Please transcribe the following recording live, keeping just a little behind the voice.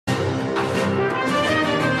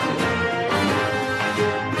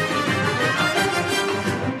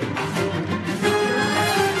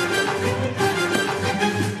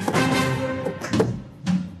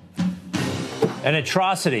An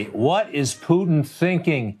atrocity. What is Putin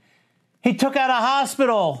thinking? He took out a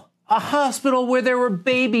hospital where there were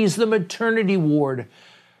babies, the maternity ward.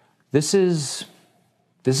 This is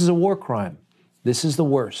a war crime. This is the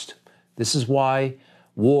worst. This is why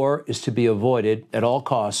war is to be avoided at all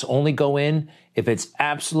costs. Only go in if it's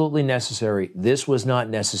absolutely necessary. This was not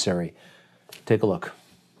necessary. Take a look.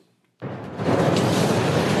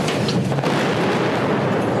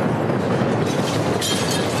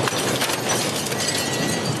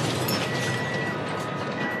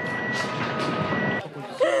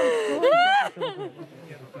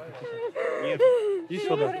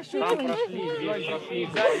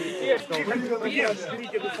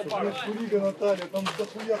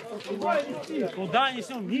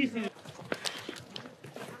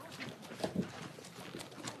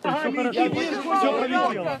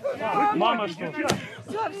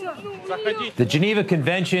 The Geneva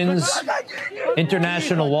Conventions,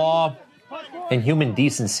 international law, and human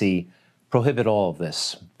decency prohibit all of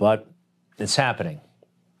this, but it's happening.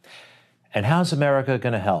 And how's America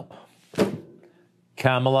going to help?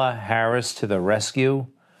 Kamala Harris to the rescue?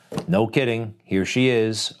 No kidding. Here she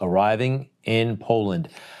is, arriving in Poland.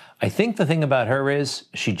 I think the thing about her is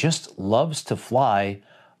she just loves to fly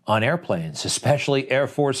on airplanes, especially Air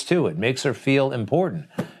Force Two. It makes her feel important.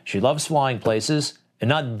 She loves flying places and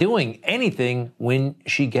not doing anything when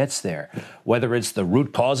she gets there, whether it's the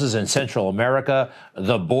root causes in Central America,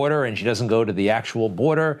 the border, and she doesn't go to the actual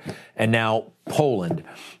border, and now Poland.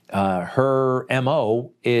 Her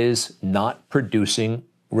MO is not producing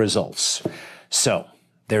results. So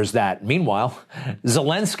there's that. Meanwhile,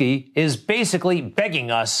 Zelensky is basically begging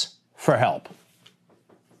us for help.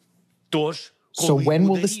 So when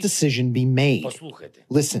will this decision be made?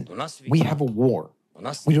 Listen, we have a war.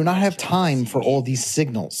 We do not have time for all these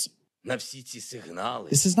signals.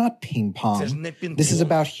 This is not ping pong. This is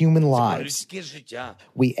about human lives.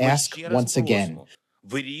 We ask once again,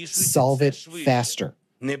 solve it faster.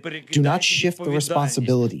 Do not shift the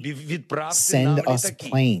responsibility. Send us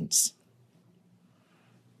planes.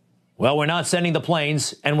 Well, we're not sending the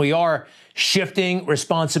planes, and we are shifting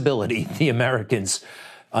responsibility, the Americans,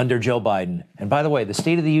 under Joe Biden. And by the way, the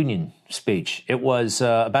State of the Union speech, it was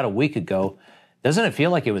about a week ago. Doesn't it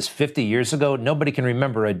feel like it was 50 years ago? Nobody can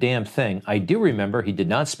remember a damn thing. I do remember he did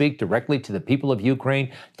not speak directly to the people of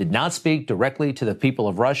Ukraine, did not speak directly to the people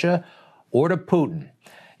of Russia or to Putin.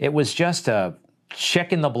 It was just a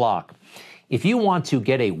check in the block. If you want to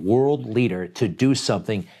get a world leader to do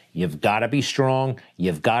something, you've got to be strong,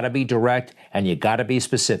 you've got to be direct, and you got to be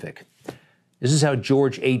specific. This is how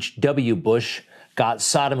George H.W. Bush got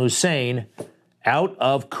Saddam Hussein out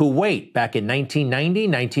of Kuwait back in 1990,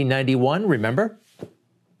 1991, remember?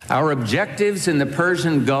 Our objectives in the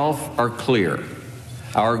Persian Gulf are clear.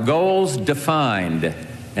 Our goals defined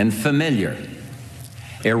and familiar.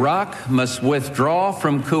 Iraq must withdraw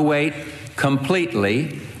from Kuwait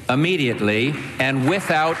completely, immediately, and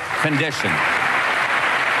without condition.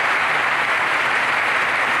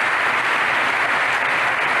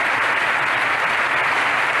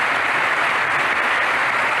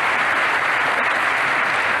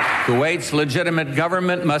 Kuwait's legitimate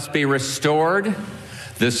government must be restored.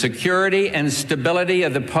 The security and stability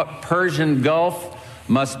of the Persian Gulf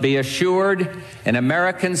must be assured, and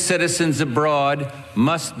American citizens abroad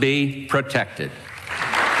must be protected.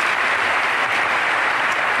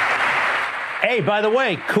 Hey, by the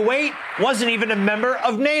way, Kuwait wasn't even a member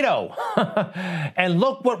of NATO. And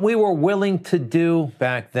look what we were willing to do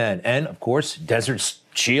back then. And, of course, Desert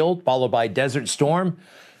Shield, followed by Desert Storm,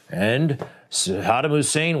 and Saddam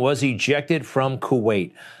Hussein was ejected from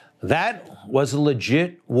Kuwait. That was a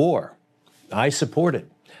legit war. I support it.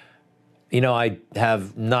 You know, I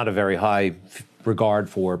have not a very high regard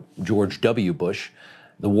for George W. Bush.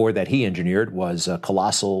 The war that he engineered was a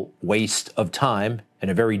colossal waste of time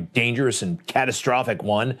and a very dangerous and catastrophic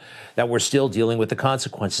one that we're still dealing with the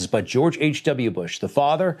consequences. But George H.W. Bush, the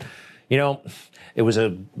father, you know, it was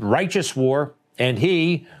a righteous war, and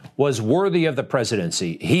he was worthy of the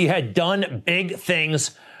presidency. He had done big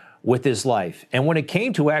things with his life. And when it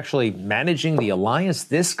came to actually managing the alliance,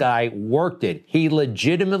 this guy worked it. He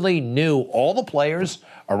legitimately knew all the players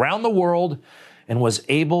around the world and was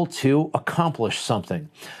able to accomplish something.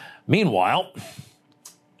 Meanwhile,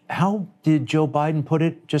 how did Joe Biden put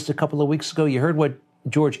it just a couple of weeks ago? You heard what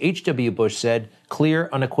George H.W. Bush said, clear,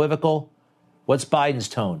 unequivocal. What's Biden's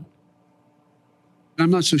tone?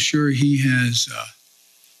 I'm not so sure he is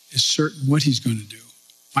certain what he's going to do.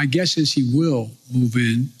 My guess is he will move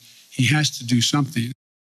in. He has to do something.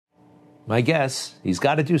 My guess, he's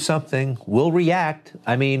got to do something. We'll react.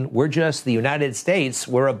 I mean, we're just the United States.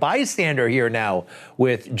 We're a bystander here now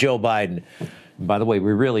with Joe Biden. By the way,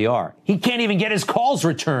 we really are. He can't even get his calls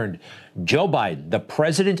returned. Joe Biden, the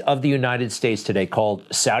president of the United States today, called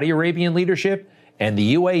Saudi Arabian leadership and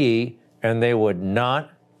the UAE, and they would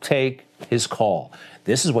not take his call.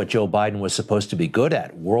 This is what Joe Biden was supposed to be good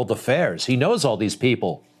at, world affairs. He knows all these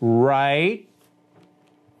people, right?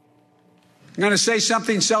 I'm going to say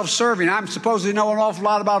something self-serving. I'm supposed to know an awful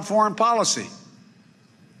lot about foreign policy.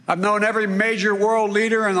 I've known every major world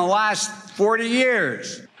leader in the last 40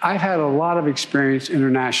 years. I've had a lot of experience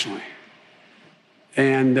internationally.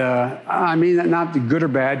 And I mean that not good or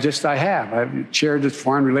bad, just I have. I've chaired the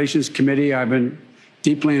Foreign Relations Committee. I've been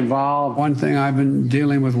deeply involved. One thing, I've been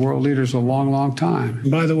dealing with world leaders a long, long time. And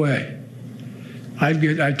by the way,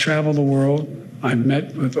 I travel the world. I've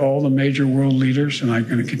met with all the major world leaders, and I'm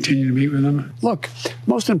going to continue to meet with them. Look,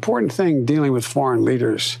 most important thing dealing with foreign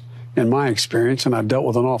leaders, in my experience, and I've dealt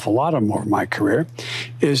with an awful lot of them over my career,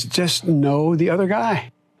 is just know the other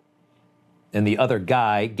guy. And the other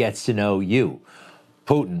guy gets to know you.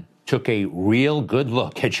 Putin took a real good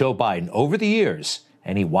look at Joe Biden over the years,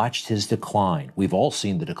 and he watched his decline. We've all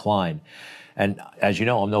seen the decline. And as you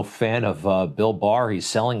know, I'm no fan of Bill Barr. He's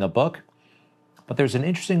selling a book. But there's an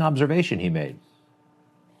interesting observation he made.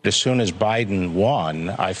 As soon as Biden won,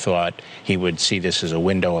 I thought he would see this as a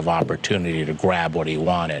window of opportunity to grab what he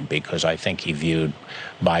wanted, because I think he viewed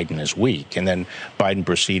Biden as weak. And then Biden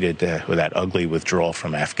proceeded with that ugly withdrawal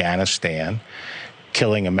from Afghanistan,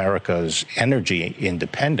 killing America's energy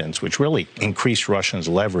independence, which really increased Russia's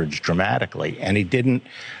leverage dramatically. And he didn't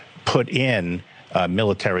put in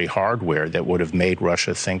military hardware that would have made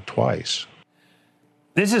Russia think twice.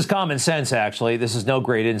 This is common sense, actually. This is no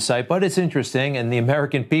great insight, but it's interesting. And the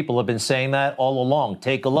American people have been saying that all along.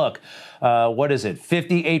 Take a look. What is it?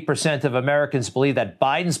 58% of Americans believe that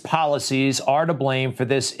Biden's policies are to blame for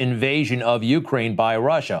this invasion of Ukraine by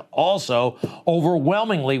Russia. Also,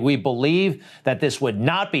 overwhelmingly, we believe that this would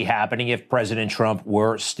not be happening if President Trump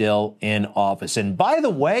were still in office. And by the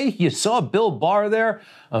way, you saw Bill Barr there.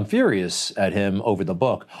 I'm furious at him over the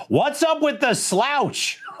book. What's up with the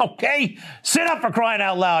slouch? Okay, sit up for crying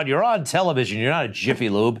out loud. You're on television. You're not a Jiffy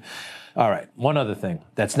Lube. All right, one other thing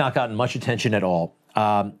that's not gotten much attention at all.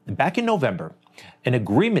 Back in November, an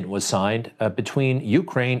agreement was signed between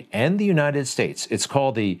Ukraine and the United States. It's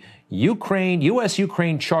called the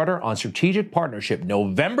U.S.-Ukraine Charter on Strategic Partnership,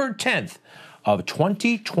 November 10th of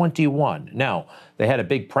 2021. Now, they had a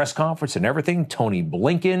big press conference and everything. Tony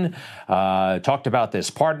Blinken talked about this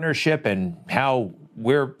partnership and how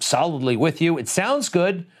we're solidly with you. It sounds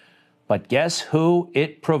good, but guess who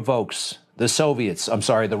it provokes?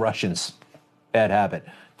 The Russians. Bad habit.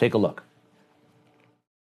 Take a look.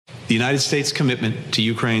 The United States' commitment to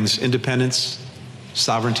Ukraine's independence,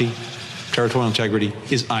 sovereignty, territorial integrity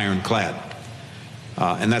is ironclad.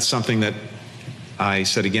 And that's something that I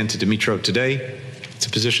said again to Dmytro today. It's a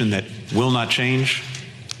position that will not change.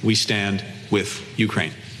 We stand with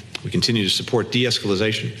Ukraine. We continue to support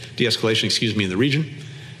de-escalation, in the region,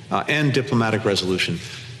 and diplomatic resolution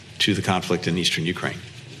to the conflict in eastern Ukraine.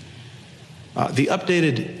 The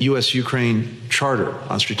updated U.S.-Ukraine Charter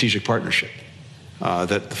on Strategic Partnership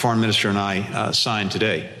that the Foreign Minister and I signed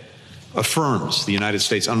today affirms the United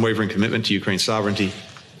States' unwavering commitment to Ukraine's sovereignty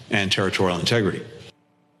and territorial integrity.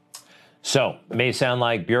 So, it may sound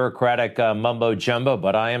like bureaucratic mumbo-jumbo,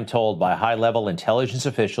 but I am told by high-level intelligence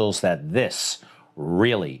officials that this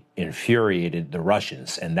really infuriated the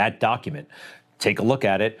Russians. And that document, take a look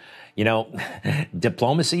at it. You know,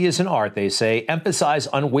 diplomacy is an art, they say. Emphasize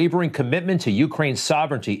unwavering commitment to Ukraine's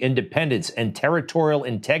sovereignty, independence, and territorial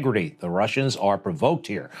integrity. The Russians are provoked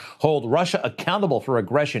here. Hold Russia accountable for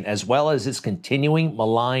aggression as well as its continuing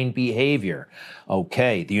malign behavior.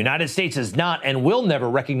 Okay, the United States has not and will never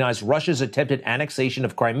recognize Russia's attempted annexation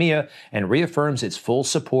of Crimea and reaffirms its full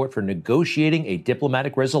support for negotiating a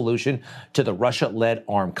diplomatic resolution to the Russia-led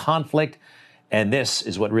armed conflict. And this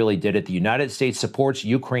is what really did it. The United States supports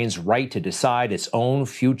Ukraine's right to decide its own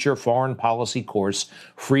future foreign policy course,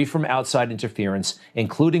 free from outside interference,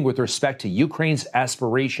 including with respect to Ukraine's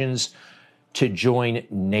aspirations to join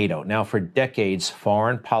NATO. Now, for decades,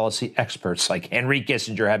 foreign policy experts like Henry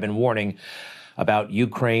Kissinger have been warning about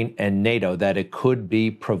Ukraine and NATO, that it could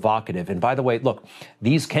be provocative. And by the way, look,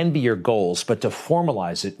 these can be your goals, but to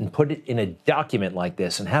formalize it and put it in a document like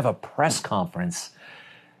this and have a press conference,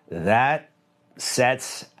 that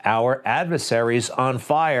sets our adversaries on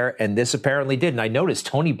fire, and this apparently did. And I noticed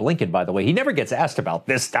Tony Blinken, by the way, he never gets asked about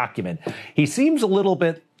this document. He seems a little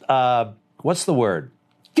bit, what's the word?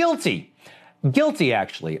 Guilty,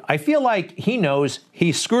 actually. I feel like he knows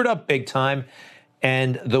he screwed up big time,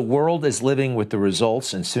 and the world is living with the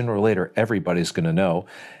results, and sooner or later, everybody's going to know.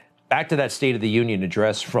 back to that State of the Union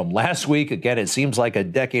address from last week. Again, it seems like a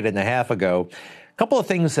decade and a half ago. A couple of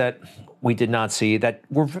things that we did not see that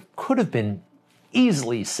could have been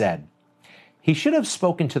easily said. He should have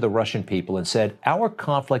spoken to the Russian people and said, our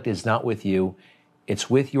conflict is not with you, it's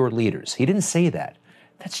with your leaders. He didn't say that.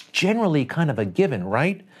 That's generally kind of a given,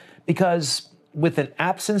 right? Because with an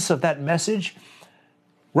absence of that message,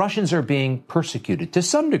 Russians are being persecuted to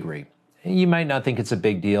some degree. You might not think it's a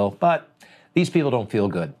big deal, but these people don't feel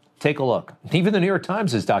good. Take a look. Even the New York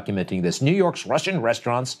Times is documenting this. New York's Russian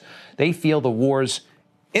restaurants, they feel the war's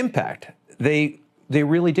impact. They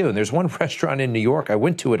really do. And there's one restaurant in New York. I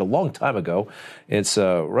went to it a long time ago. It's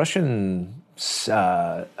Russian,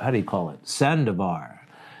 how do you call it? Sandovar.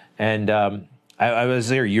 And I was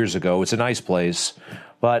there years ago. It's a nice place.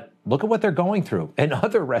 But look at what they're going through. And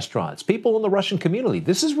other restaurants, people in the Russian community,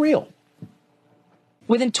 this is real.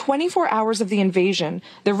 Within 24 hours of the invasion,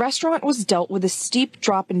 the restaurant was dealt with a steep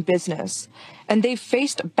drop in business, and they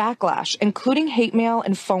faced backlash, including hate mail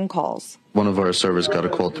and phone calls. One of our servers got a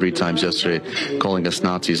call 3 times yesterday calling us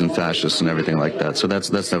Nazis and fascists and everything like that. So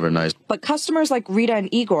that's never nice. But customers like Rita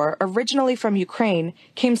and Igor, originally from Ukraine,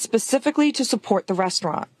 came specifically to support the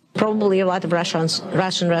restaurant. Probably a lot of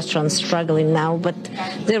Russian restaurants struggling now, but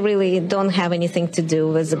they really don't have anything to do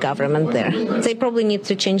with the government there. They probably need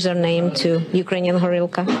to change their name to Ukrainian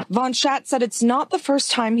Horilka. Von Schatt said it's not the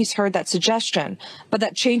first time he's heard that suggestion, but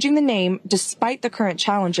that changing the name, despite the current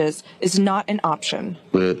challenges, is not an option.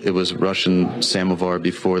 It was Russian Samovar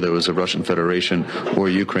before there was a Russian Federation or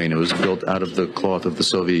Ukraine. It was built out of the cloth of the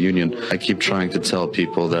Soviet Union. I keep trying to tell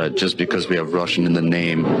people that just because we have Russian in the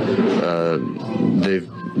name,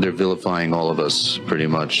 they're vilifying all of us pretty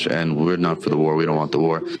much, and we're not for the war. We don't want the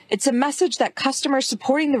war. It's a message that customers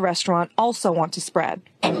supporting the restaurant also want to spread.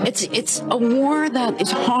 It's a war that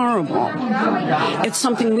is horrible. It's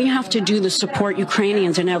something we have to do to support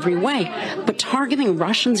Ukrainians in every way, but targeting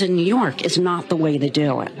Russians in New York is not the way to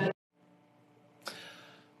do it.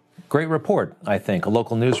 Great report, I think. A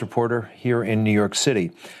local news reporter here in New York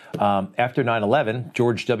City. After 9/11,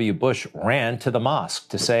 George W. Bush ran to the mosque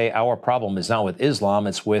to say our problem is not with Islam,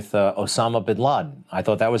 it's with Osama bin Laden. I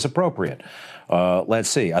thought that was appropriate. Let's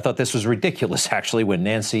see. I thought this was ridiculous, actually, when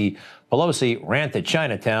Nancy Pelosi ran to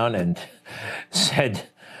Chinatown and said,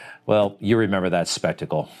 well, you remember that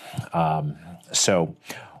spectacle. So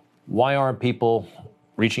why aren't people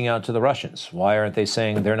reaching out to the Russians? Why aren't they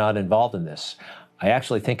saying they're not involved in this? I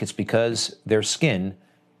actually think it's because their skin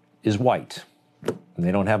is white. And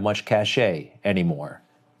they don't have much cachet anymore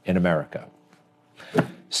in America.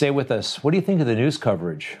 Stay with us. What do you think of the news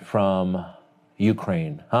coverage from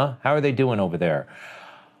Ukraine? How are they doing over there?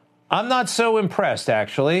 I'm not so impressed,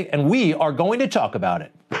 actually, and we are going to talk about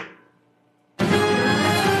it.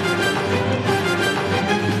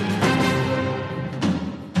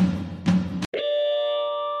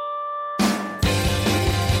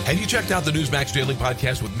 Have you checked out the Newsmax Daily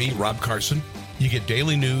Podcast with me, Rob Carson? You get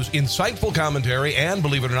daily news, insightful commentary, and,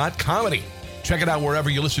 believe it or not, comedy. Check it out wherever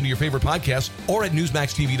you listen to your favorite podcasts or at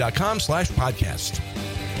newsmaxtv.com/podcast.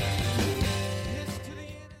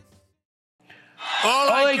 All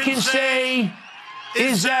I can say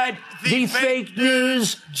is that the fake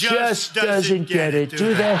news just doesn't get it,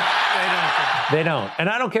 do they? They don't. And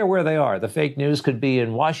I don't care where they are. The fake news could be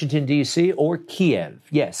in Washington, D.C. or Kiev.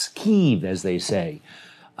 Yes, Kyiv, as they say.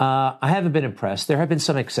 I haven't been impressed. There have been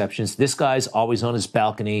some exceptions. This guy's always on his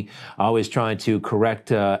balcony, always trying to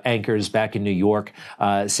correct anchors back in New York.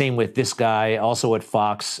 Same with this guy, also at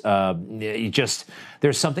Fox.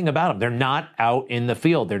 There's something about them. They're not out in the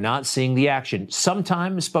field. They're not seeing the action.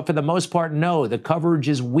 Sometimes, but for the most part, no. The coverage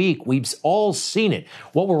is weak. We've all seen it.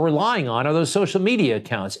 What we're relying on are those social media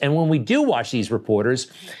accounts. And when we do watch these reporters,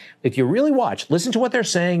 if you really watch, listen to what they're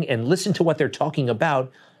saying and listen to what they're talking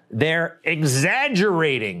about, they're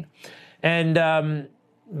exaggerating. And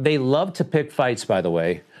they love to pick fights, by the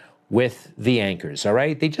way, with the anchors, all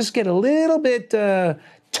right? They just get a little bit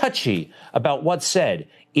touchy about what's said.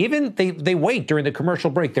 Even they wait during the commercial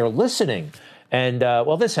break. They're listening. And,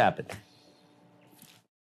 well, this happened.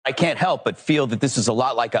 I can't help but feel that this is a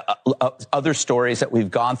lot like other stories that we've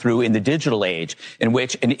gone through in the digital age, in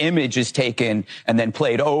which an image is taken and then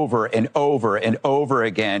played over and over and over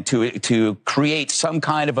again to create some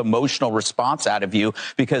kind of emotional response out of you,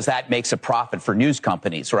 because that makes a profit for news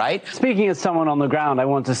companies, right? Speaking as someone on the ground, I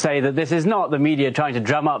want to say that this is not the media trying to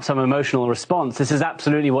drum up some emotional response. This is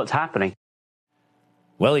absolutely what's happening.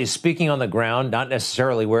 Well, he's speaking on the ground, not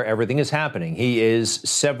necessarily where everything is happening. He is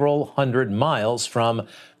several hundred miles from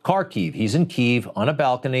Kharkiv. He's in Kyiv on a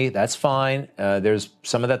balcony. That's fine. There's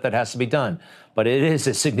some of that has to be done. But it is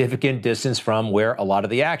a significant distance from where a lot of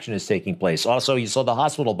the action is taking place. Also, you saw the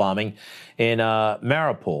hospital bombing in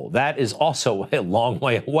Mariupol. That is also a long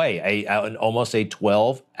way away, almost a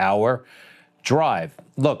 12-hour drive.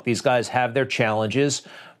 Look, these guys have their challenges,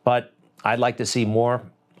 but I'd like to see more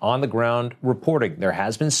on-the-ground reporting. There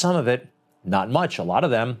has been some of it, not much. A lot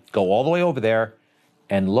of them go all the way over there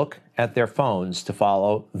and look at their phones to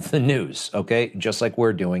follow the news, okay? Just like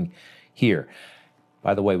we're doing here.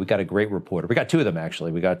 By the way, we got a great reporter. We got two of them,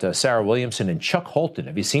 actually. We got Sarah Williamson and Chuck Holton.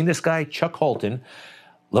 Have you seen this guy, Chuck Holton?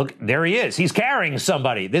 Look, there he is. He's carrying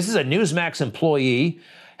somebody. This is a Newsmax employee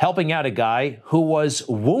helping out a guy who was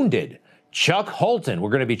wounded. Chuck Holton. We're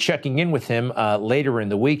going to be checking in with him later in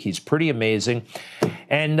the week. He's pretty amazing.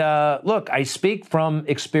 And look, I speak from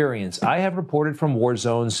experience. I have reported from war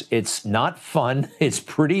zones. It's not fun. It's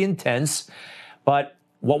pretty intense. But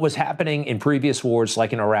what was happening in previous wars,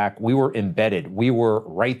 like in Iraq, we were embedded. We were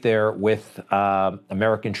right there with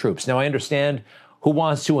American troops. Now, I understand who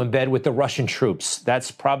wants to embed with the Russian troops.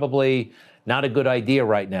 That's probably not a good idea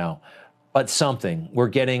right now. But something. We're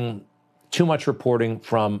getting too much reporting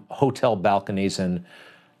from hotel balconies. And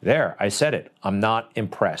there, I said it. I'm not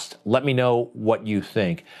impressed. Let me know what you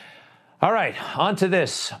think. All right, on to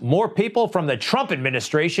this. More people from the Trump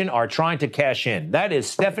administration are trying to cash in. That is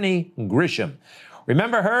Stephanie Grisham.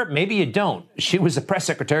 Remember her? Maybe you don't. She was a press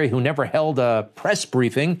secretary who never held a press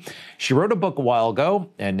briefing. She wrote a book a while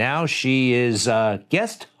ago, and now she is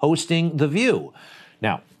guest hosting The View.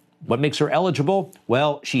 Now, what makes her eligible?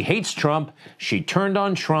 Well, she hates Trump. She turned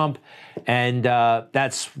on Trump, and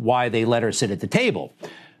that's why they let her sit at the table.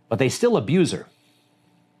 But they still abuse her.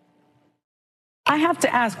 I have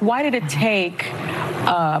to ask, why did it take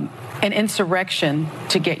an insurrection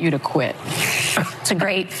to get you to quit? It's a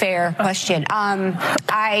great, fair question.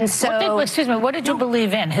 Excuse me, what did you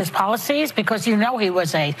believe in? His policies? Because you know he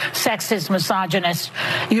was a sexist, misogynist.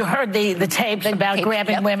 You heard the tapes about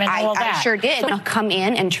grabbing women, all that. I sure did. Come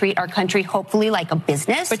in and treat our country, hopefully, like a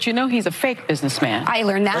business. But you know he's a fake businessman. I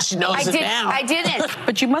learned that. Well, she knows it now. I didn't.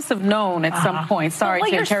 But you must have known at some point. Sorry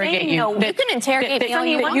to interrogate you. You can interrogate me all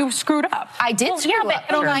you want. You screwed up. I did screw up.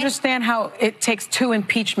 I don't understand how it takes two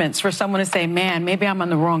impeachments for someone to say, man, maybe I'm on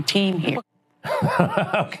the wrong team here.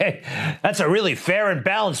 Okay, that's a really fair and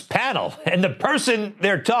balanced panel. And the person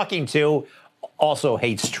they're talking to also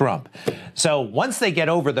hates Trump. So once they get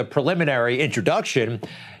over the preliminary introduction,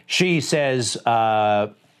 she says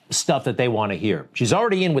stuff that they want to hear. She's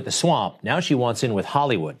already in with the swamp. Now she wants in with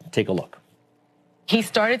Hollywood. Take a look. He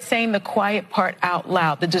started saying the quiet part out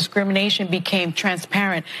loud. The discrimination became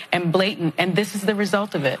transparent and blatant, and this is the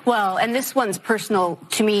result of it. Well, and this one's personal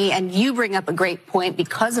to me, and you bring up a great point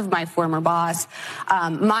because of my former boss.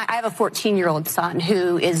 I have a 14-year-old son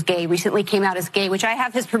who is gay, recently came out as gay, which I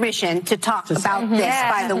have his permission to talk about this,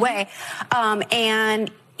 by the way. And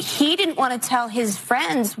he didn't want to tell his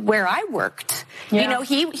friends where I worked. Yeah. You know,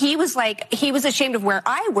 he was like, he was ashamed of where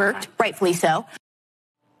I worked, rightfully so.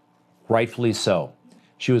 Rightfully so.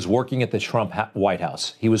 She was working at the Trump White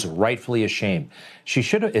House. He was rightfully ashamed. She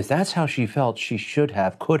should have, if that's how she felt, she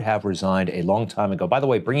could have resigned a long time ago. By the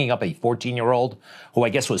way, bringing up a 14-year-old who I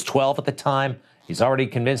guess was 12 at the time, he's already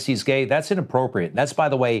convinced he's gay, that's inappropriate. That's, by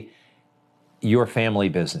the way, your family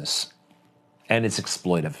business. And it's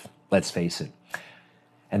exploitive, let's face it.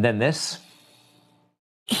 And then this.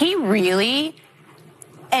 He really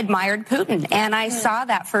admired Putin, and I saw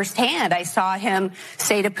that firsthand. I saw him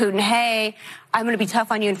say to Putin, hey, I'm going to be tough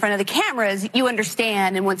on you in front of the cameras. You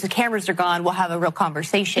understand, and once the cameras are gone, we'll have a real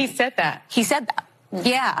conversation. He said that. He said that.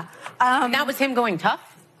 Yeah. That was him going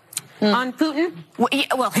tough on Putin?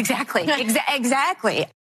 Well, exactly. Exactly.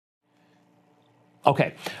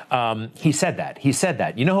 Okay. He said that. He said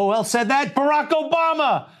that. You know who else said that? Barack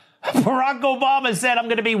Obama. Barack Obama said, I'm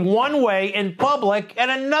going to be one way in public and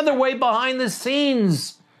another way behind the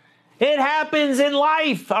scenes. It happens in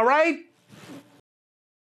life, all right?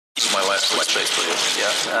 This is my last space for you.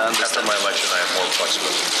 Yeah. After my election, I have more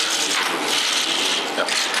flexibility. Yeah.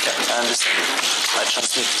 I understand. I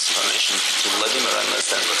transmit this information to Vladimir and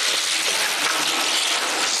Stanford.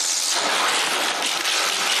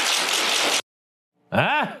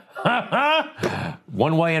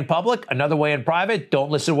 One way in public, another way in private. Don't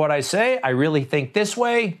listen to what I say. I really think this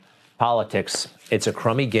way. Politics. It's a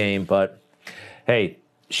crummy game, but hey,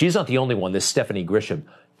 she's not the only one, this Stephanie Grisham.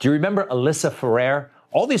 Do you remember Alyssa Ferrer?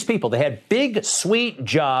 All these people, they had big, sweet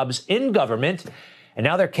jobs in government, and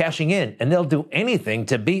now they're cashing in, and they'll do anything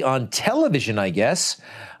to be on television, I guess.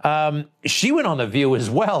 She went on The View as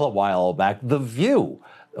well a while back. The View.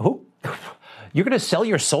 Who? You're going to sell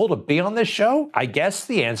your soul to be on this show? I guess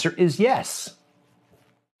the answer is yes.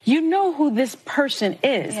 You know who this person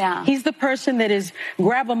is. Yeah. He's the person that is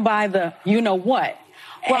grabbing by the you-know-what.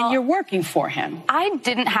 Well, and you're working for him. I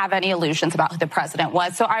didn't have any illusions about who the president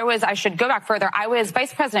was. So I should go back further. I was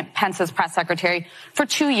Vice President Pence's press secretary for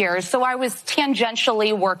 2 years. So I was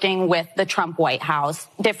tangentially working with the Trump White House,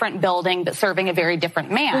 different building, but serving a very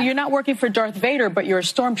different man. Well, you're not working for Darth Vader, but you're a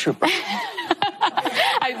stormtrooper.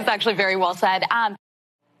 It's actually very well said.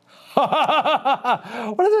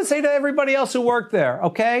 What does it say to everybody else who worked there?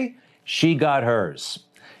 Okay. She got hers.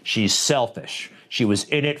 She's selfish. She was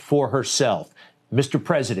in it for herself. Mr.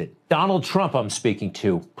 President, Donald Trump, I'm speaking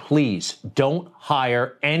to, please don't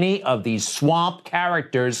hire any of these swamp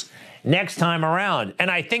characters next time around.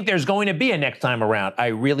 And I think there's going to be a next time around. I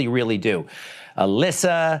really, really do.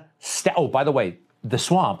 Alyssa, oh, by the way, the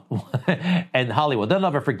swamp and Hollywood, they'll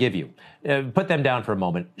never forgive you. Put them down for a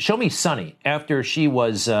moment. Show me Sunny after she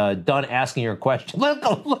was done asking her question.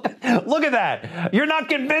 Look at that. You're not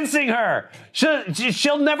convincing her.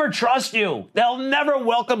 She'll never trust you. They'll never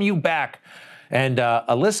welcome you back. And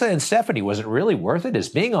Alyssa and Stephanie, was it really worth it? Is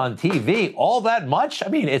being on TV all that much? I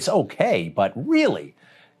mean, it's okay, but really,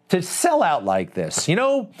 to sell out like this, you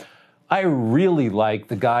know, I really like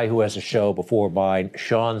the guy who has a show before mine,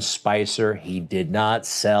 Sean Spicer. He did not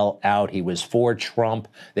sell out. He was for Trump.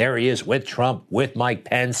 There he is with Trump, with Mike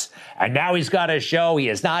Pence. And now he's got a show. He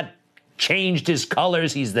has not changed his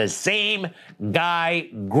colors. He's the same guy,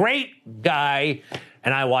 great guy.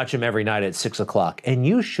 And I watch him every night at 6 o'clock. And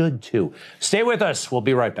you should too. Stay with us. We'll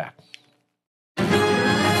be right back.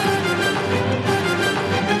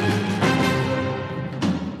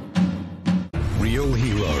 Real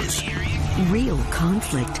heroes. Real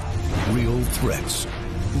conflict. Real threats.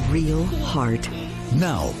 Real heart.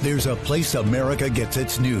 Now there's a place America gets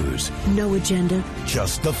its news. No agenda.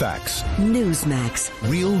 Just the facts. Newsmax.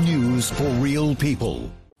 Real news for real people.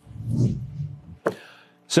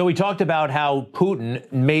 So we talked about how Putin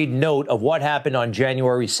made note of what happened on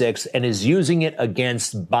January 6th and is using it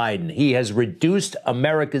against Biden. He has reduced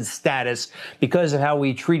America's status because of how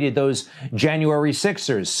we treated those January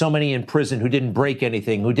 6ers, so many in prison who didn't break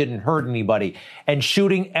anything, who didn't hurt anybody, and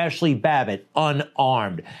shooting Ashley Babbitt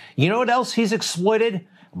unarmed. You know what else he's exploited?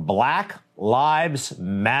 Black Lives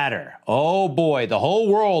Matter. Oh boy, the whole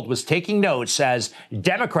world was taking notes as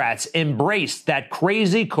Democrats embraced that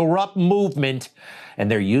crazy, corrupt movement, and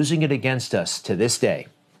they're using it against us to this day.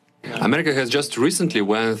 America has just recently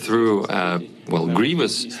went through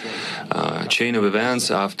grievous chain of events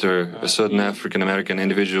after a certain African-American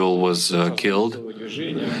individual was killed,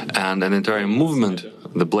 and an entire movement,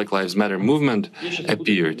 the Black Lives Matter movement,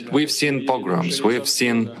 appeared. We've seen pogroms, we've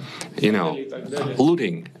seen,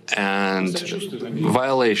 looting and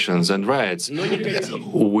violations and riots.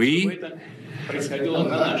 We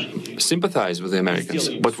sympathize with the Americans,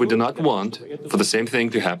 but we do not want for the same thing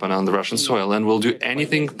to happen on the Russian soil, and we'll do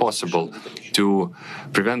anything possible to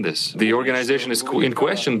prevent this. The organization is in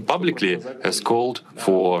question publicly has called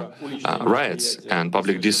for riots and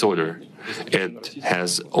public disorder. It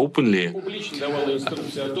has openly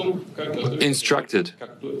instructed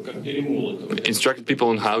people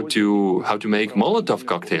on how to make Molotov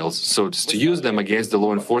cocktails, so to use them against the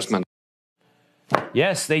law enforcement.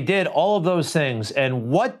 Yes, they did all of those things. And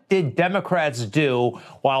what did Democrats do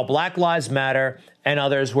while Black Lives Matter and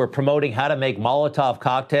others were promoting how to make Molotov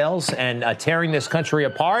cocktails and tearing this country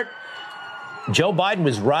apart? Joe Biden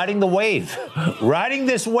was riding the wave, riding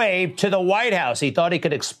this wave to the White House. He thought he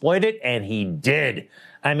could exploit it, and he did.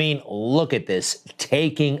 I mean, look at this,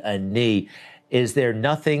 taking a knee. Is there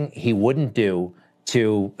nothing he wouldn't do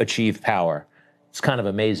to achieve power? It's kind of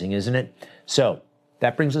amazing, isn't it? So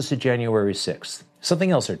that brings us to January 6th.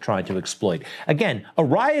 Something else they're trying to exploit. Again, a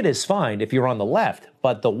riot is fine if you're on the left,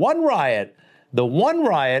 but the one riot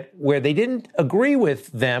where they didn't agree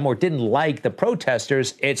with them or didn't like the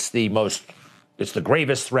protesters, it's the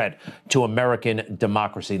gravest threat to American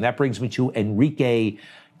democracy. And that brings me to Enrique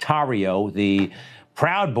Tarrio, the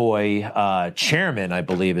Proud Boy chairman, I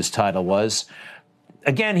believe his title was.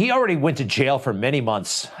 Again, he already went to jail for many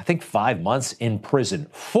months, I think 5 months in prison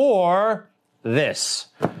for this,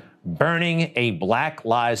 burning a Black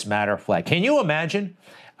Lives Matter flag. Can you imagine?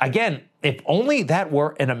 Again, if only that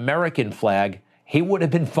were an American flag, he would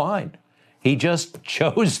have been fine. He just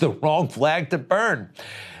chose the wrong flag to burn.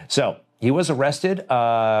 So he was arrested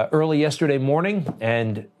early yesterday morning,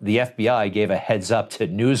 and the FBI gave a heads up to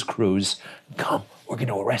news crews. Come, we're going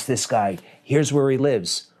to arrest this guy. Here's where he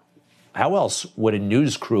lives. How else would a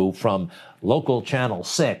news crew from local Channel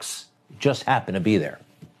 6 just happen to be there?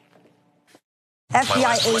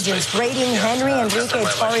 FBI agents raiding Henry Enrique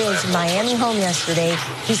Torio's Miami home yesterday.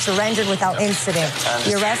 He surrendered without incident.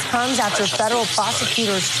 The arrest comes after federal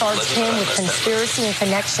prosecutors charged him with conspiracy in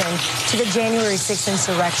connection to the January 6th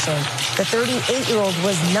insurrection. The 38-year-old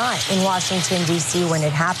was not in Washington, D.C. when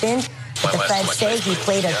it happened, but the feds say he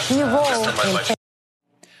played a key role in...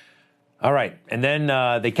 All right. And then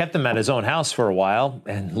they kept him at his own house for a while.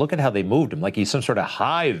 And look at how they moved him, like he's some sort of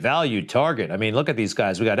high-value target. I mean, look at these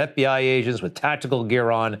guys. We got FBI agents with tactical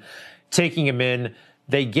gear on taking him in.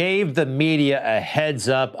 They gave the media a heads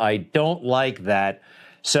up. I don't like that.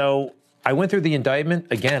 So I went through the indictment.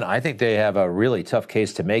 Again, I think they have a really tough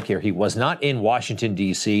case to make here. He was not in Washington,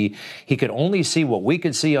 D.C. He could only see what we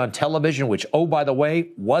could see on television, which, oh, by the way,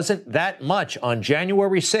 wasn't that much. On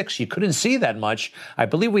January 6th, you couldn't see that much. I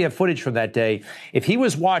believe we have footage from that day. If he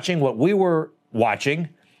was watching what we were watching,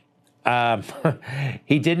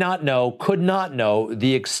 he did not know, could not know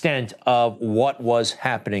the extent of what was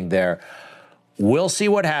happening there. We'll see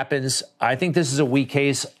what happens. I think this is a weak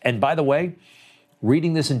case. And by the way,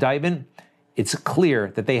 reading this indictment, it's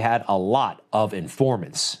clear that they had a lot of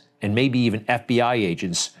informants and maybe even FBI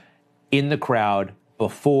agents in the crowd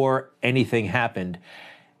before anything happened.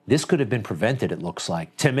 This could have been prevented, it looks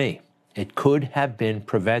like. To me, it could have been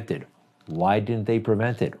prevented. Why didn't they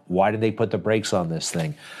prevent it? Why did they put the brakes on this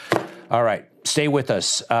thing? All right, stay with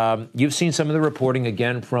us. You've seen some of the reporting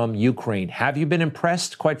again from Ukraine. Have you been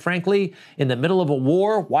impressed, quite frankly, in the middle of a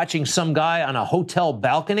war, watching some guy on a hotel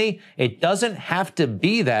balcony? It doesn't have to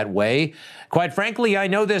be that way. Quite frankly, I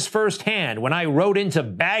know this firsthand. When I rode into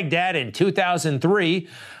Baghdad in 2003,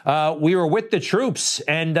 we were with the troops.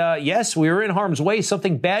 And yes, we were in harm's way.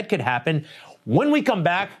 Something bad could happen. When we come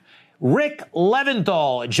back, Rick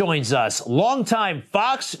Leventhal joins us, longtime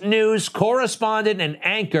Fox News correspondent and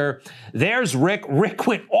anchor. There's Rick. Rick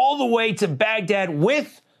went all the way to Baghdad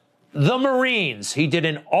with the Marines. He did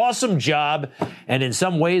an awesome job, and in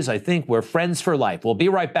some ways, I think we're friends for life. We'll be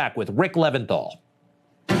right back with Rick Leventhal.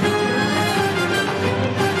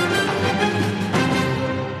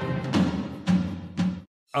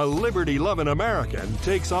 A liberty-loving American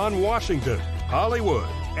takes on Washington, Hollywood,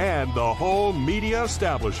 and the whole media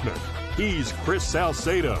establishment. He's Chris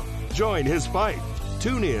Salcedo. Join his fight.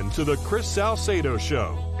 Tune in to the Chris Salcedo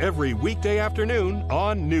Show every weekday afternoon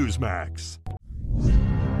on Newsmax.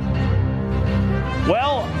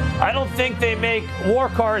 Well, I don't think they make war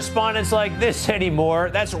correspondents like this anymore.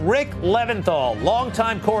 That's Rick Leventhal,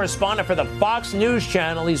 longtime correspondent for the Fox News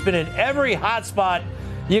Channel. He's been in every hotspot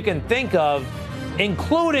you can think of,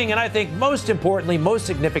 including, and I think most importantly, most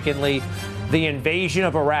significantly, the invasion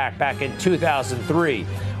of Iraq back in 2003.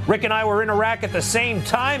 Rick and I were in Iraq at the same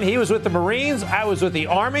time. He was with the Marines. I was with the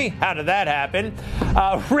Army. How did that happen?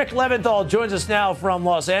 Rick Leventhal joins us now from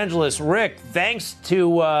Los Angeles. Rick, thanks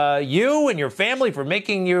to you and your family for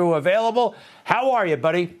making you available. How are you,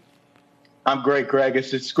 buddy? I'm great, Greg.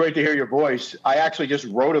 It's great to hear your voice. I actually just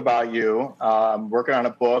wrote about you. I'm working on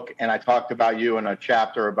a book, and I talked about you in a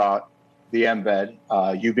chapter about the embed,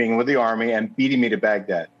 you being with the Army and beating me to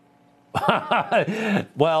Baghdad.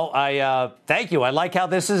 Well, I thank you. I like how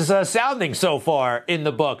this is sounding so far in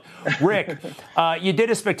the book. Rick, you did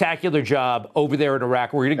a spectacular job over there in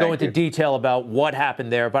Iraq. We're going to go into detail about what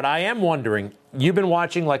happened there. But I am wondering, you've been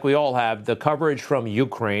watching, like we all have, the coverage from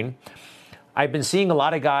Ukraine. I've been seeing a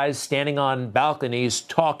lot of guys standing on balconies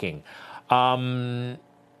talking. I'll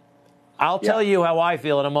tell you how I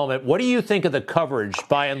feel in a moment. What do you think of the coverage,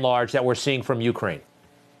 by and large, that we're seeing from Ukraine?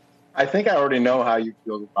 I think I already know how you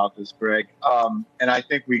feel about this, Greg, and I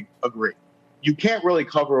think we agree. You can't really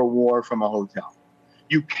cover a war from a hotel.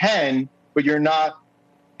 You can, but you're not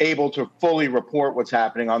able to fully report what's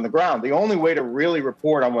happening on the ground. The only way to really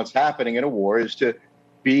report on what's happening in a war is to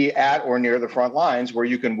be at or near the front lines where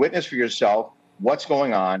you can witness for yourself what's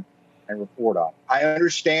going on and report on. I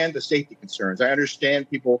understand the safety concerns. I understand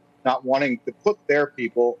people not wanting to put their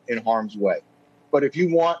people in harm's way. But if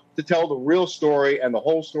you want to tell the real story and the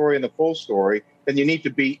whole story and the full story, then you need to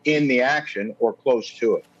be in the action or close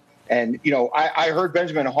to it. And, you know, I heard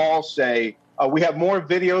Benjamin Hall say, we have more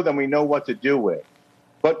video than we know what to do with.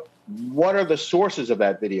 But what are the sources of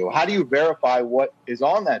that video? How do you verify what is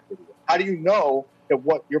on that video? How do you know that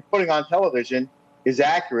what you're putting on television is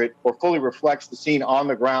accurate or fully reflects the scene on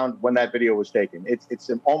the ground when that video was taken?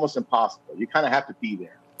 It's almost impossible. You kind of have to be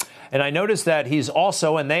there. And I noticed that he's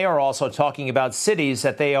also, and they are also talking about cities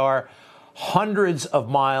that they are hundreds of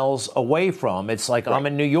miles away from. It's like, I'm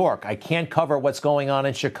in New York. I can't cover what's going on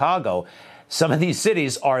in Chicago. Some of these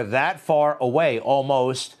cities are that far away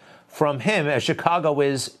almost from him as Chicago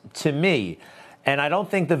is to me. And I don't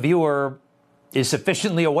think the viewer is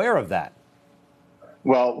sufficiently aware of that.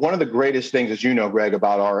 Well, one of the greatest things, as you know, Greg,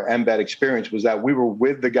 about our embed experience was that we were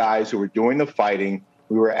with the guys who were doing the fighting.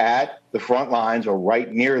 We were at the front lines or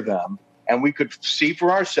right near them, and we could see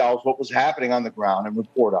for ourselves what was happening on the ground and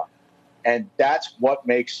report on it. And that's what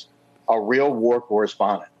makes a real war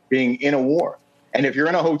correspondent, being in a war. And if you're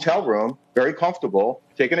in a hotel room, very comfortable,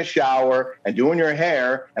 taking a shower and doing your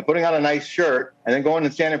hair and putting on a nice shirt and then going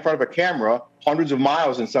and standing in front of a camera, hundreds of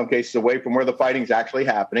miles in some cases away from where the fighting's actually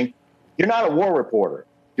happening, you're not a war reporter.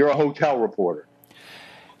 You're a hotel reporter.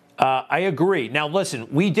 I agree. Now, listen,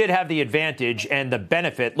 we did have the advantage and the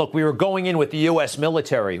benefit. Look, we were going in with the U.S.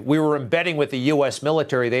 military. We were embedding with the U.S.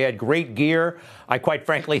 military. They had great gear. I quite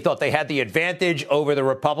frankly thought they had the advantage over the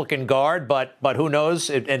Republican Guard, but who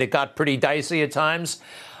knows? And it got pretty dicey at times.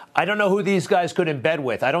 I don't know who these guys could embed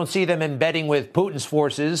with. I don't see them embedding with Putin's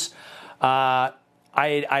forces. I'd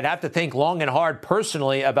have to think long and hard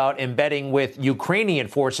personally about embedding with Ukrainian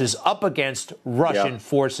forces up against Russian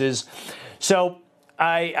forces. So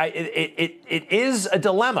it is a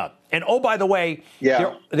dilemma. And, oh, by the way,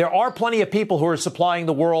 there are plenty of people who are supplying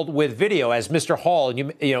the world with video, as Mr. Hall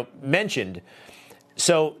you mentioned.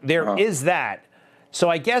 So there is that. So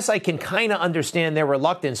I guess I can kind of understand their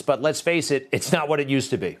reluctance, but let's face it, it's not what it used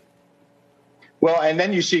to be. Well, and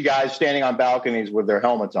then you see guys standing on balconies with their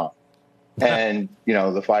helmets on. And,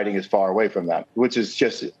 the fighting is far away from them, which is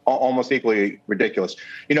just almost equally ridiculous.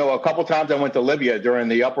 A couple times I went to Libya during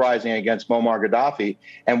the uprising against Muammar Gaddafi,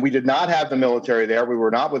 and we did not have the military there. We were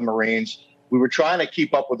not with Marines. We were trying to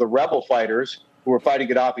keep up with the rebel fighters who were fighting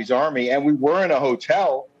Gaddafi's army. And we were in a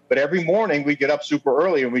hotel, but every morning we'd get up super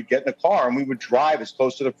early and we'd get in a car and we would drive as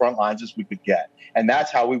close to the front lines as we could get. And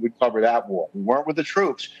that's how we would cover that war. We weren't with the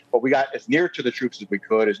troops, but we got as near to the troops as we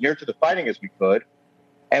could, as near to the fighting as we could.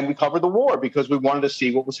 And we covered the war because we wanted to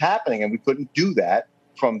see what was happening. And we couldn't do that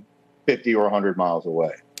from 50 or 100 miles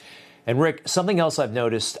away. And, Rick, something else I've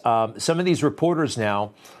noticed, some of these reporters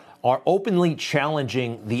now are openly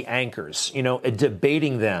challenging the anchors,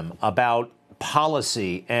 debating them about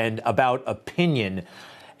policy and about opinion.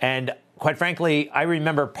 And quite frankly, I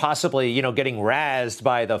remember possibly, getting razzed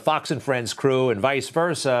by the Fox and Friends crew and vice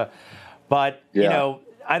versa. But,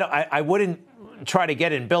 I wouldn't try to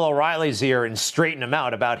get in Bill O'Reilly's ear and straighten him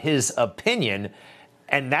out about his opinion.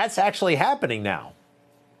 And that's actually happening now.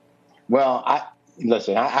 Well, I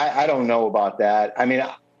don't know about that. I mean,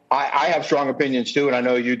 I have strong opinions, too, and I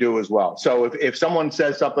know you do as well. So if someone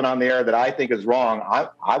says something on the air that I think is wrong,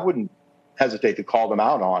 I wouldn't hesitate to call them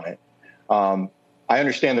out on it. I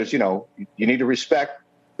understand there's, you need to respect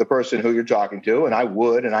the person who you're talking to, and I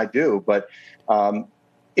would, and I do. But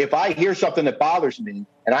if I hear something that bothers me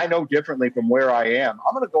and I know differently from where I am,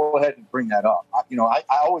 I'm going to go ahead and bring that up. I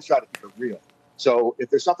always try to keep it real. So if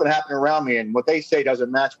there's something happening around me and what they say doesn't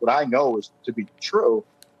match what I know is to be true,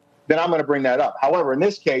 then I'm going to bring that up. However, in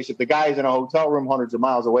this case, if the guy is in a hotel room hundreds of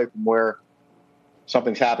miles away from where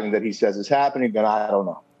something's happening that he says is happening, then I don't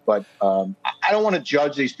know. But I don't want to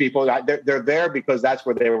judge these people. They're there because that's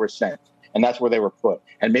where they were sent and that's where they were put.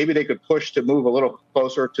 And maybe they could push to move a little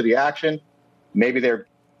closer to the action. Maybe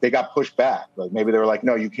they got pushed back. Like maybe they were like,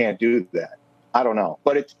 no, you can't do that. I don't know.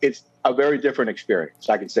 But it's a very different experience.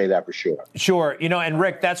 I can say that for sure. Sure. And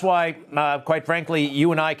Rick, that's why, quite frankly,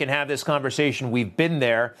 you and I can have this conversation. We've been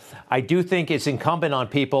there. I do think it's incumbent on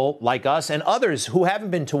people like us and others who haven't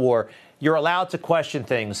been to war. You're allowed to question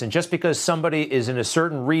things. And just because somebody is in a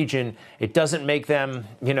certain region, it doesn't make them,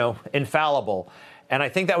 infallible. And I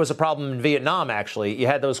think that was a problem in Vietnam, actually. You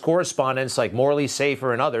had those correspondents like Morley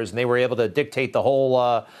Safer and others, and they were able to dictate the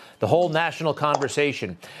whole national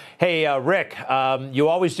conversation. Hey, Rick, you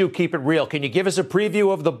always do keep it real. Can you give us a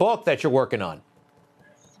preview of the book that you're working on?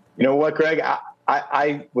 You know what, Greg?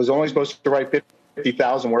 I was only supposed to write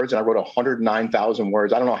 50,000 words, and I wrote 109,000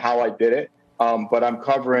 words. I don't know how I did it, but I'm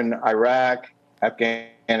covering Iraq,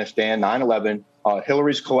 Afghanistan, 9/11,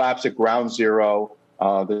 Hillary's collapse at Ground Zero,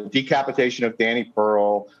 the decapitation of Danny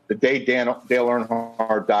Pearl, the day Dale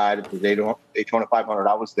Earnhardt died, the Daytona 500.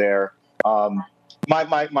 I was there.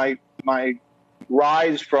 My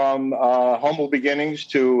rise from humble beginnings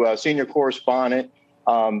to senior correspondent.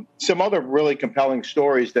 Some other really compelling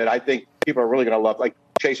stories that I think people are really going to love, like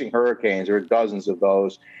Chasing Hurricanes. There are dozens of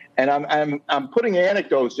those, and I'm putting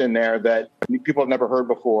anecdotes in there that people have never heard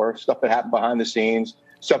before, stuff that happened behind the scenes,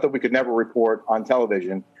 stuff that we could never report on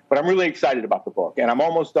television. But I'm really excited about the book, and I'm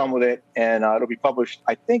almost done with it, and it'll be published,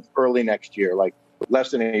 I think, early next year, like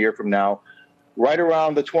less than a year from now, right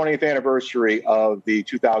around the 20th anniversary of the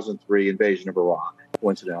 2003 invasion of Iraq,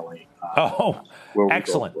 coincidentally.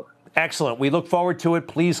 Excellent. Excellent. We look forward to it.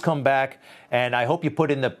 Please come back. And I hope you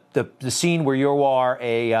put in the scene where you are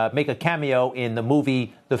make a cameo in the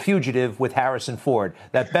movie The Fugitive with Harrison Ford.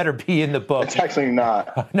 That better be in the book. It's actually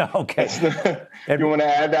not. No, okay. If you want to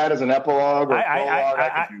add that as an epilogue or prologue,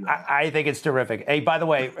 I can do that. I think it's terrific. Hey, by the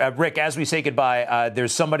way, Rick, as we say goodbye,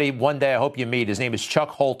 there's somebody one day I hope you meet. His name is Chuck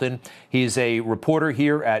Holton. He's a reporter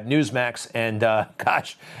here at Newsmax. And,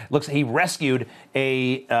 gosh, he rescued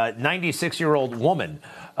a 96-year-old woman.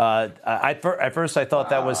 At first, I thought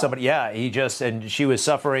that was somebody. Yeah, and she was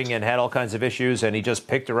suffering and had all kinds of issues, and he just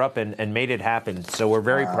picked her up and made it happen. So we're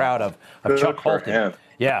very proud of Chuck Holton. Him.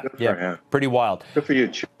 Yeah, Good for him. Pretty wild. Good for you,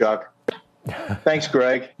 Chuck. Thanks,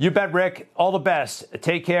 Greg. You bet, Rick. All the best.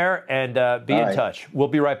 Take care and be in touch. We'll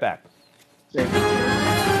be right back.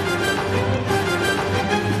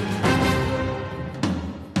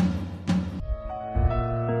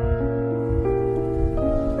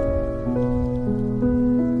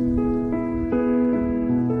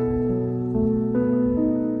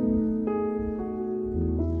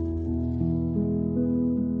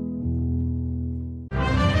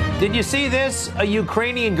 Did you see this? A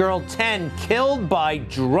Ukrainian girl, 10, killed by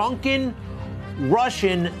drunken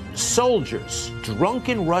Russian soldiers.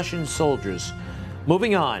 Drunken Russian soldiers.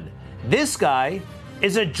 Moving on. This guy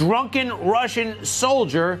is a drunken Russian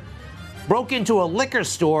soldier, broke into a liquor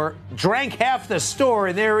store, drank half the store,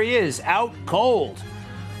 and there he is, out cold.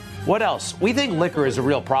 What else? We think liquor is a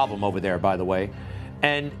real problem over there, by the way.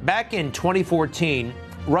 And back in 2014,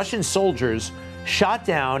 Russian soldiers shot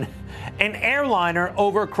down an airliner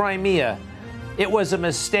over Crimea. It was a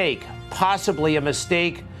mistake, possibly a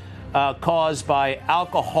mistake caused by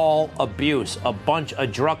alcohol abuse, a bunch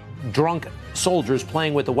of drunk soldiers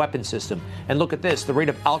playing with the weapon system. And look at this, the rate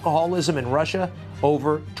of alcoholism in Russia,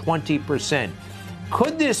 over 20%.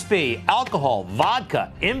 Could this be alcohol,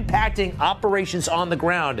 vodka, impacting operations on the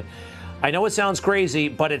ground? I know it sounds crazy,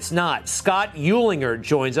 but it's not. Scott Eulinger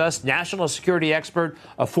joins us, national security expert,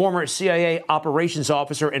 a former CIA operations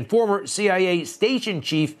officer, and former CIA station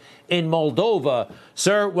chief in Moldova.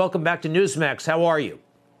 Sir, welcome back to Newsmax. How are you?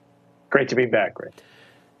 Great to be back, Greg.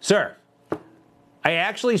 Sir, I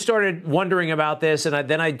actually started wondering about this, and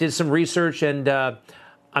then I did some research, and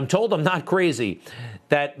I'm told I'm not crazy,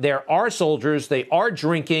 that there are soldiers, they are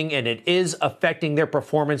drinking, and it is affecting their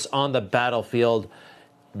performance on the battlefield.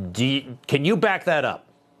 Can you back that up?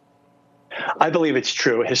 I believe it's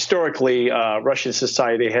true. Historically, Russian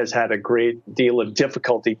society has had a great deal of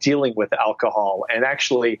difficulty dealing with alcohol. And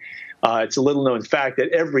actually, it's a little known fact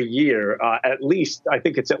that every year, I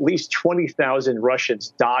think it's at least 20,000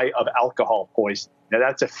 Russians die of alcohol poisoning. Now,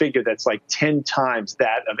 that's a figure that's like 10 times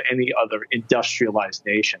that of any other industrialized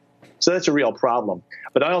nation. So that's a real problem.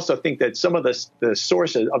 But I also think that some of the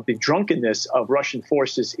sources of the drunkenness of Russian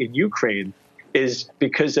forces in Ukraine is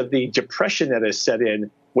because of the depression that has set in,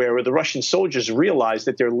 where the Russian soldiers realize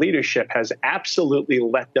that their leadership has absolutely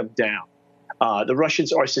let them down. The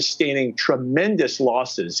Russians are sustaining tremendous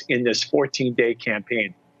losses in this 14-day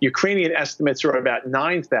campaign. Ukrainian estimates are about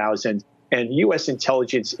 9,000, and U.S.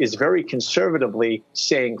 intelligence is very conservatively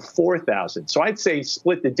saying 4,000. So I'd say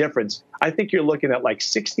split the difference. I think you're looking at like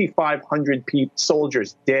 6,500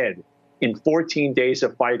 soldiers dead in 14 days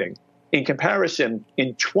of fighting. In comparison,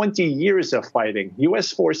 in 20 years of fighting,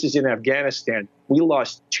 U.S. forces in Afghanistan, we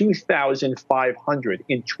lost 2,500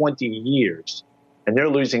 in 20 years. And they're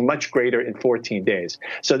losing much greater in 14 days.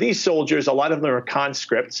 So these soldiers, a lot of them are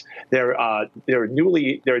conscripts. They have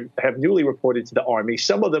newly reported to the army.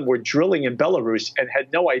 Some of them were drilling in Belarus and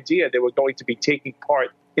had no idea they were going to be taking part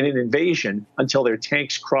in an invasion until their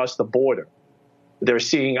tanks crossed the border. They're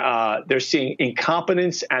seeing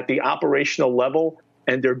incompetence at the operational level,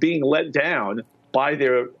 and they're being let down by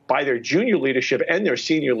their junior leadership and their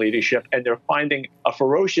senior leadership, and they're finding a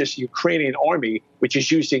ferocious Ukrainian army which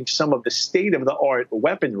is using some of the state-of-the-art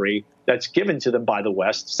weaponry that's given to them by the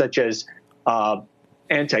West, such as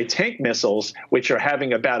anti-tank missiles, which are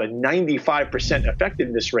having about a 95%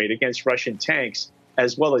 effectiveness rate against Russian tanks,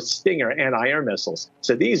 as well as Stinger anti-air missiles.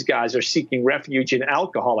 So these guys are seeking refuge in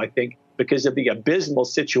alcohol, I think, because of the abysmal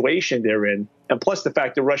situation they're in, and plus the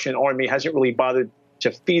fact the Russian army hasn't really bothered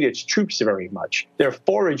to feed its troops very much. They're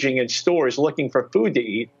foraging in stores looking for food to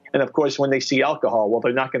eat. And of course, when they see alcohol, well,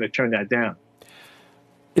 they're not going to turn that down.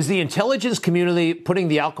 Is the intelligence community, putting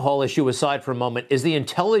the alcohol issue aside for a moment, is the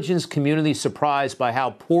intelligence community surprised by how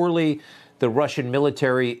poorly the Russian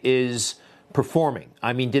military is performing?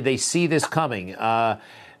 I mean, did they see this coming? I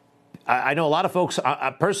know a lot of folks,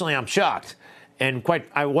 personally, I'm shocked. And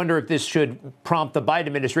I wonder if this should prompt the Biden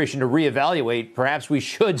administration to reevaluate. Perhaps we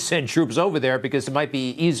should send troops over there because it might be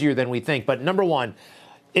easier than we think. But number one,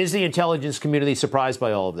 Is the intelligence community surprised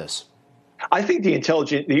by all of this? I think the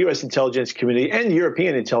U.S. intelligence community and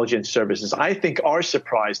European intelligence services, I think, are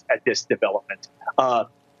surprised at this development.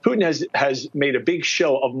 Putin has made a big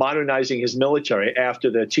show of modernizing his military after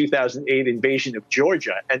the 2008 invasion of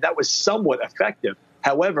Georgia, and that was somewhat effective.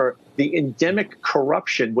 However, the endemic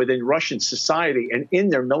corruption within Russian society and in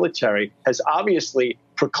their military has obviously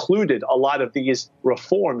precluded a lot of these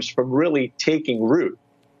reforms from really taking root.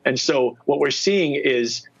 And so what we're seeing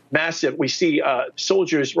is massive. We see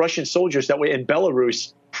Russian soldiers that were in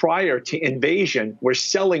Belarus prior to invasion were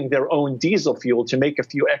selling their own diesel fuel to make a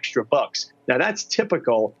few extra bucks. Now, that's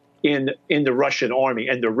typical in the Russian army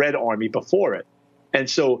and the Red Army before it. And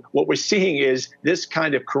so what we're seeing is this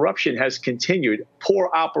kind of corruption has continued. Poor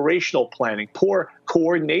operational planning, poor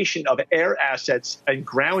coordination of air assets and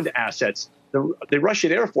ground assets. The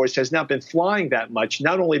Russian Air Force has not been flying that much,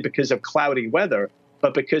 not only because of cloudy weather,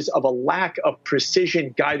 but because of a lack of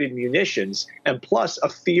precision-guided munitions, and plus a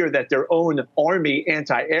fear that their own army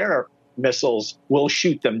anti-air missiles will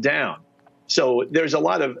shoot them down. So there's a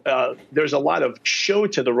lot of show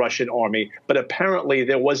to the Russian army, but apparently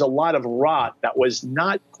there was a lot of rot that was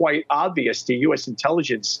not quite obvious to U.S.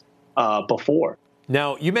 intelligence before.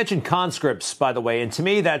 Now, you mentioned conscripts, by the way, and to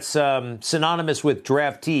me that's synonymous with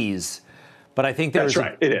draftees. But I think that's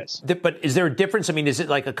right. It is. But is there a difference? I mean, is it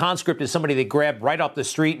like a conscript is somebody they grab right off the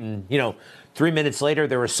street and, 3 minutes later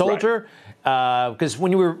they're a soldier? Because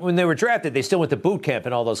when they were drafted, they still went to boot camp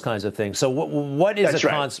and all those kinds of things. So what is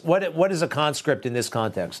what is a conscript in this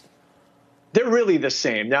context? They're really the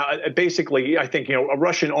same. Now, basically, I think, a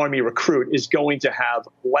Russian army recruit is going to have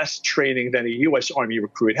less training than a U.S. army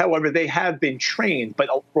recruit. However, they have been trained, but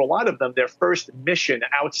for a lot of them, their first mission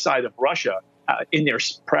outside of Russia,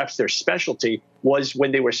 perhaps their specialty, was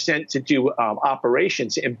when they were sent to do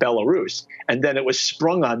operations in Belarus. And then it was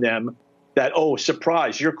sprung on them that, oh,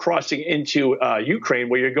 surprise, you're crossing into Ukraine,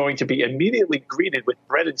 where you're going to be immediately greeted with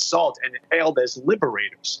bread and salt and hailed as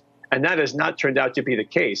liberators. And that has not turned out to be the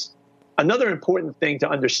case. Another important thing to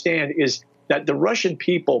understand is that the Russian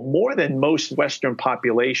people, more than most Western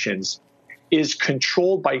populations, is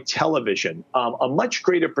controlled by television. A much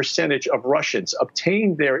greater percentage of Russians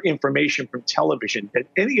obtain their information from television than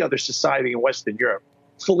any other society in Western Europe.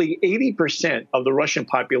 Fully 80% of the Russian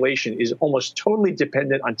population is almost totally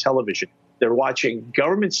dependent on television. They're watching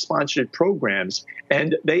government-sponsored programs,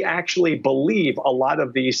 and they actually believe a lot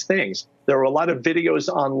of these things. There are a lot of videos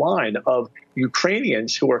online of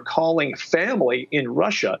Ukrainians who are calling family in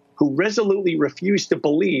Russia who resolutely refuse to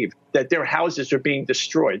believe that their houses are being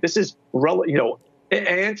destroyed. This is,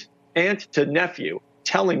 aunt to nephew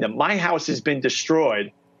telling them, my house has been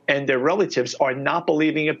destroyed, and their relatives are not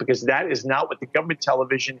believing it because that is not what the government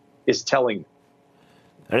television is telling them.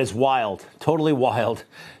 That is wild, totally wild.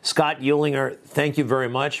 Scott Uehlinger, thank you very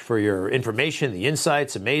much for your information, the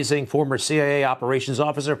insights. Amazing. Former CIA operations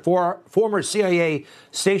officer, former CIA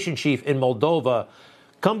station chief in Moldova.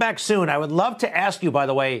 Come back soon. I would love to ask you, by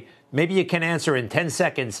the way, maybe you can answer in 10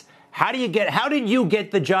 seconds. How did you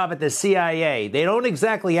get the job at the CIA? They don't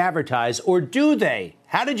exactly advertise, or do they?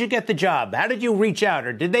 How did you get the job? How did you reach out,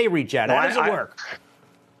 or did they reach out? How does it work?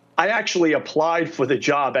 I actually applied for the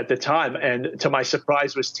job at the time, and to my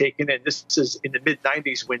surprise was taken in. This is in the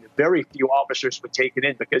mid-'90s when very few officers were taken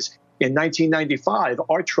in, because in 1995,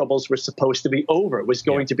 our troubles were supposed to be over. It was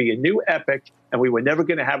going to be a new epic, and we were never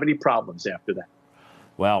going to have any problems after that.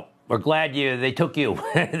 Well, we're glad they took you.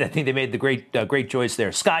 I think they made the great choice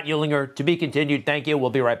there. Scott Uehlinger, to be continued. Thank you.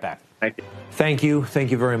 We'll be right back. Thank you. Thank you.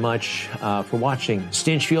 Thank you very much for watching.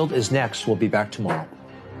 Stinchfield is next. We'll be back tomorrow.